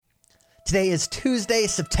Today is Tuesday,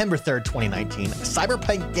 September 3rd, 2019.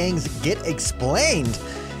 Cyberpunk gangs get explained,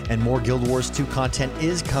 and more Guild Wars 2 content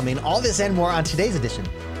is coming. All this and more on today's edition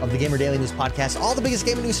of the Gamer Daily News Podcast. All the biggest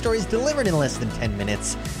gaming news stories delivered in less than 10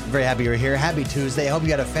 minutes. I'm very happy you're here. Happy Tuesday. I hope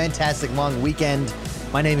you had a fantastic long weekend.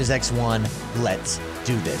 My name is X1. Let's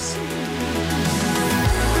do this.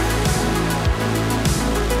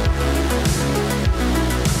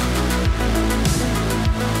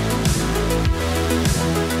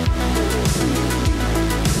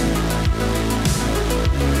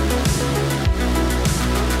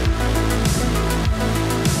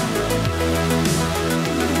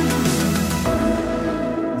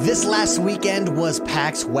 This last weekend was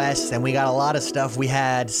PAX West, and we got a lot of stuff. We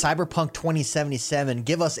had Cyberpunk 2077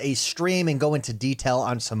 give us a stream and go into detail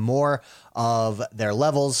on some more of their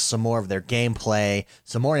levels, some more of their gameplay,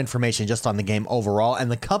 some more information just on the game overall.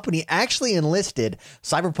 And the company actually enlisted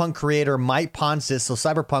Cyberpunk creator Mike Pondsmith. So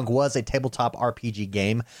Cyberpunk was a tabletop RPG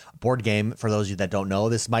game, board game, for those of you that don't know.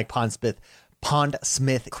 This Mike Pondsmith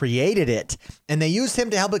created it, and they used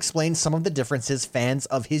him to help explain some of the differences fans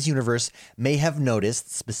of his universe may have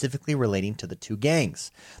noticed, specifically relating to the two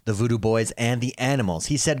gangs, the Voodoo Boys and the Animals.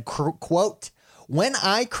 He said, quote, "When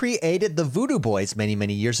I created the Voodoo Boys many,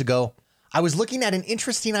 many years ago, I was looking at an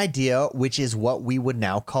interesting idea, which is what we would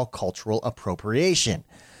now call cultural appropriation.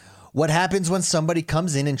 What happens when somebody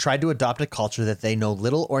comes in and tried to adopt a culture that they know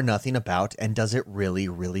little or nothing about and does it really,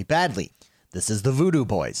 really badly? This is the Voodoo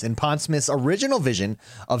Boys." In Pondsmith's original vision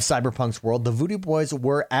of Cyberpunk's world, the Voodoo Boys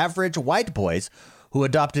were average white boys who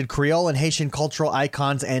adopted Creole and Haitian cultural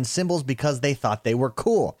icons and symbols because they thought they were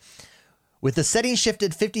cool. With the setting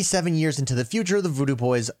shifted 57 years into the future, the Voodoo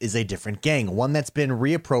Boys is a different gang, one that's been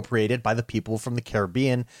reappropriated by the people from the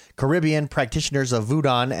Caribbean practitioners of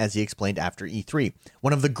Voodoo, as he explained after E3.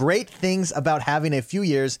 One of the great things about having a few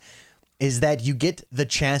years is that you get the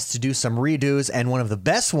chance to do some redos, and one of the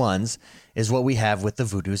best ones is what we have with the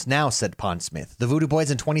Voodoos now, said Pondsmith. The Voodoo Boys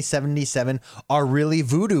in 2077 are really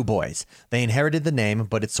Voodoo Boys. They inherited the name,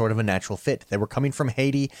 but it's sort of a natural fit. They were coming from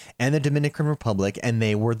Haiti and the Dominican Republic, and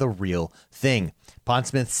they were the real thing.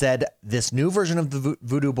 Pondsmith said this new version of the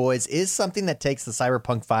Voodoo Boys is something that takes the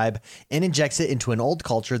cyberpunk vibe and injects it into an old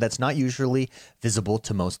culture that's not usually visible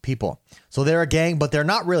to most people. So they're a gang, but they're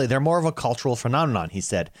not really. They're more of a cultural phenomenon, he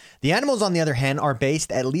said. The Animals, on the other hand, are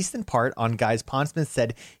based, at least in part, on guys Pondsmith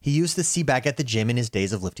said he used to see back at the gym in his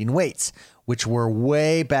days of lifting weights, which were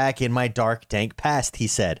way back in my dark, dank past, he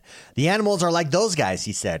said. The Animals are like those guys,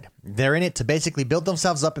 he said. They're in it to basically build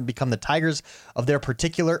themselves up and become the tigers of their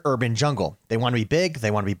particular urban jungle. They want to be big,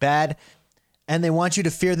 they want to be bad, and they want you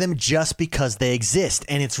to fear them just because they exist.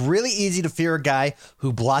 And it's really easy to fear a guy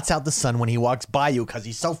who blots out the sun when he walks by you because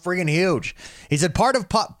he's so friggin' huge. He said part of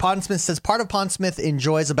Pondsmith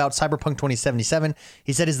enjoys about Cyberpunk 2077,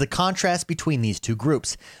 he said, is the contrast between these two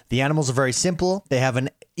groups. The Animals are very simple. They have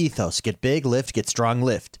an ethos: get big, lift, get strong,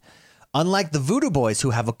 lift. Unlike the Voodoo Boys, who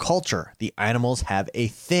have a culture, the Animals have a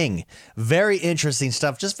thing. Very interesting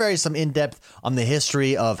stuff. Just some in-depth on the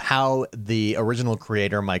history of how the original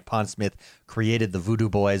creator, Mike Pondsmith, created the Voodoo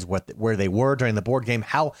Boys, where they were during the board game,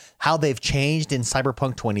 how they've changed in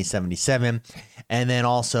Cyberpunk 2077. And then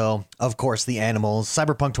also, of course, the Animals.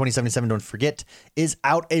 Cyberpunk 2077, don't forget, is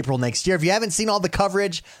out April next year. If you haven't seen all the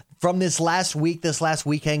coverage from this last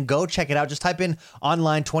weekend, go check it out. Just type in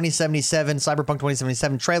online 2077, Cyberpunk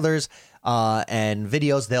 2077 trailers and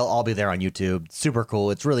videos. They'll all be there on YouTube. Super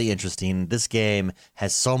cool. It's really interesting. This game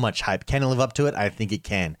has so much hype. Can it live up to it? I think it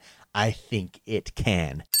can.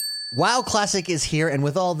 WoW Classic is here, and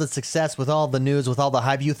with all the success, with all the news, with all the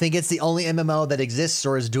hype, you think it's the only MMO that exists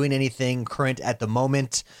or is doing anything current at the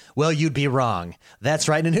moment? Well, you'd be wrong. That's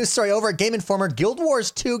right. In a news story over at Game Informer, Guild Wars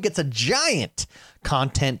 2 gets a giant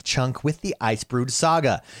content chunk with the Icebrood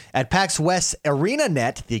Saga. At PAX West,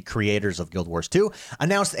 ArenaNet, the creators of Guild Wars 2,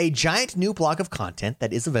 announced a giant new block of content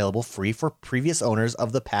that is available free for previous owners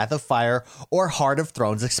of the Path of Fire or Heart of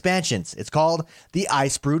Thrones expansions. It's called the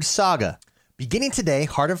Icebrood Saga. Beginning today,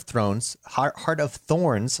 Heart of Thorns,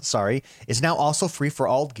 is now also free for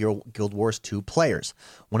all Guild Wars 2 players.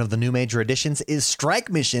 One of the new major additions is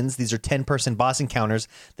Strike Missions. These are 10-person boss encounters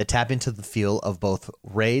that tap into the feel of both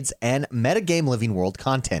raids and metagame living world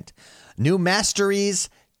content. New masteries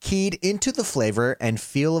keyed into the flavor and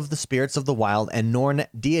feel of the spirits of the wild and Norn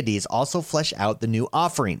deities also flesh out the new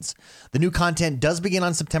offerings. The new content does begin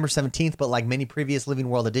on September 17th, but like many previous Living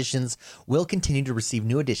World editions, will continue to receive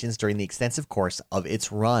new additions during the extensive course of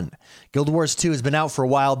its run. Guild Wars 2 has been out for a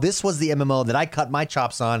while. This was the MMO that I cut my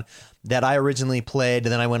chops on that I originally played,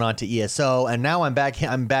 and then I went on to ESO, and now I'm back.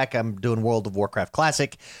 I'm doing World of Warcraft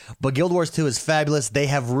Classic, but Guild Wars 2 is fabulous. They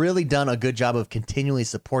have really done a good job of continually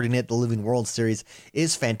supporting it. The Living World series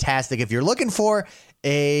is fantastic. If you're looking for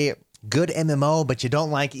a good MMO, but you don't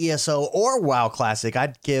like ESO or WoW Classic,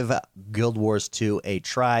 I'd give Guild Wars 2 a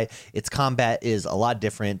try. Its combat is a lot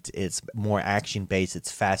different. It's more action-based.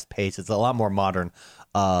 It's fast-paced. It's a lot more modern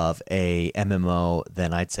of a MMO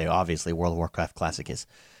than I'd say, obviously, World of Warcraft Classic is.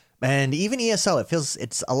 And even ESO,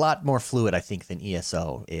 it's a lot more fluid, I think, than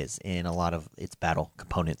ESO is in a lot of its battle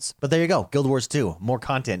components. But there you go. Guild Wars 2. More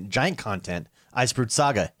content. Giant content. Icebrood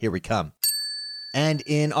Saga. Here we come. And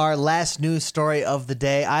in our last news story of the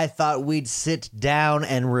day, I thought we'd sit down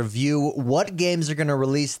and review what games are going to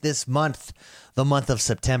release this month. The month of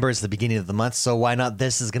September is the beginning of the month, so why not?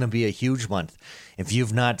 This is going to be a huge month. If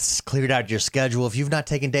you've not cleared out your schedule, if you've not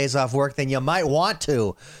taken days off work, then you might want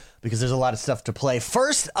to, because there's a lot of stuff to play.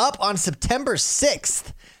 First up on September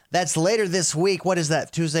 6th, that's later this week. What is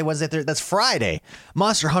that? Tuesday, Wednesday, Thursday? That's Friday.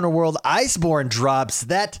 Monster Hunter World Iceborne drops.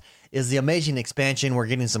 That is the amazing expansion. We're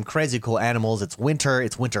getting some crazy cool animals. It's winter.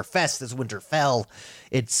 It's Winterfest. It's Winterfell.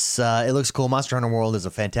 It looks cool. Monster Hunter World is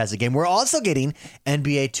a fantastic game. We're also getting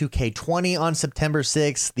NBA 2K20 on September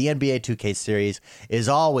 6th. The NBA 2K series is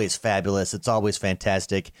always fabulous. It's always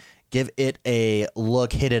fantastic. Give it a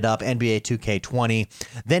look. Hit it up. NBA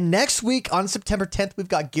 2K20. Then next week on September 10th, we've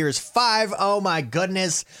got Gears 5. Oh my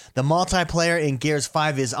goodness. The multiplayer in Gears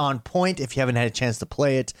 5 is on point. If you haven't had a chance to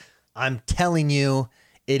play it, I'm telling you,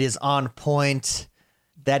 it is on point.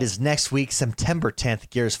 That is next week, September 10th,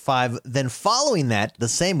 Gears 5. Then following that, the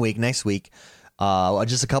same week, next week,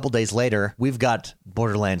 just a couple days later, we've got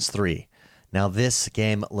Borderlands 3. Now, this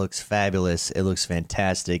game looks fabulous. It looks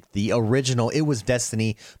fantastic. The original, it was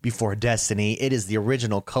Destiny before Destiny. It is the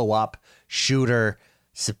original co-op shooter.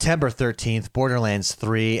 September 13th, Borderlands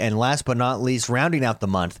 3. And last but not least, rounding out the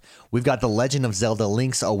month, we've got The Legend of Zelda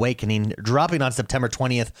Link's Awakening dropping on September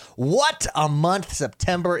 20th. What a month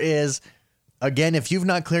September is. Again, if you've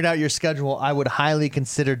not cleared out your schedule, I would highly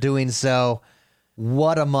consider doing so.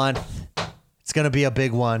 What a month. It's going to be a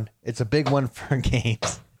big one. It's a big one for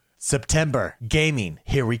games. September gaming.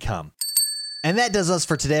 Here we come. And that does us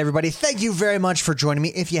for today, everybody. Thank you very much for joining me.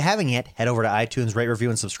 If you haven't yet, head over to iTunes, rate,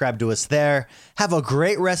 review, and subscribe to us there. Have a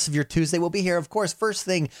great rest of your Tuesday. We'll be here, of course, first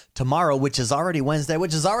thing tomorrow, which is already Wednesday,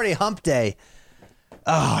 which is already hump day.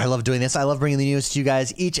 Oh, I love doing this. I love bringing the news to you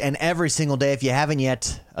guys each and every single day. If you haven't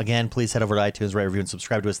yet, again, please head over to iTunes, rate, review, and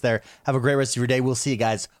subscribe to us there. Have a great rest of your day. We'll see you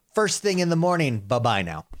guys first thing in the morning. Bye-bye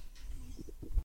now.